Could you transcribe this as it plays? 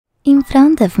In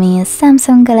front of me is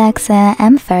Samsung Galaxy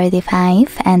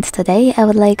M35 and today I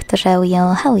would like to show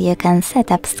you how you can set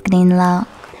up screen lock.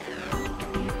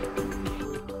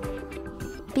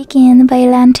 Begin by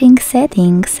launching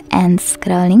Settings and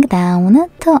scrolling down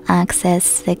to access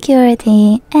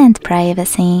Security and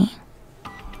Privacy.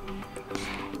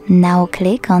 Now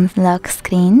click on Lock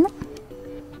Screen,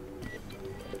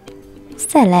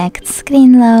 select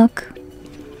Screen Lock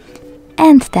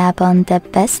and tap on the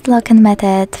best login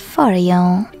method for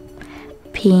you,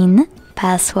 PIN,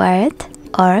 password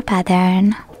or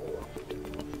pattern.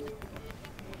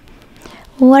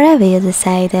 Whatever you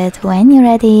decided, when you're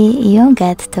ready, you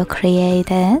get to create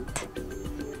it.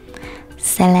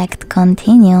 Select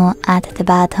Continue at the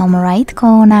bottom right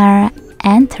corner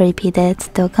and repeat it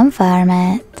to confirm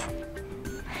it.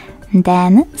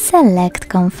 Then select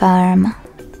Confirm.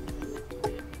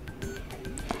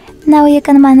 Now you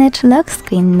can manage lock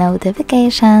screen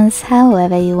notifications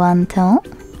however you want to,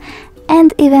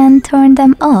 and even turn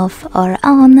them off or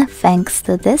on thanks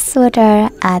to this switcher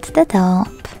at the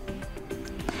top.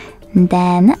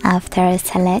 Then, after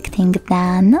selecting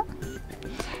Done,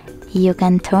 you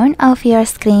can turn off your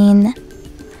screen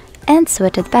and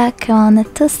switch it back on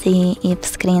to see if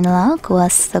screen lock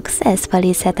was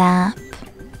successfully set up.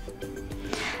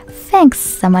 Thanks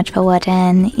so much for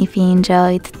watching. If you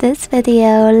enjoyed this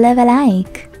video, leave a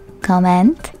like,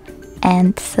 comment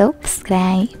and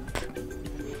subscribe.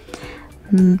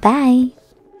 Bye!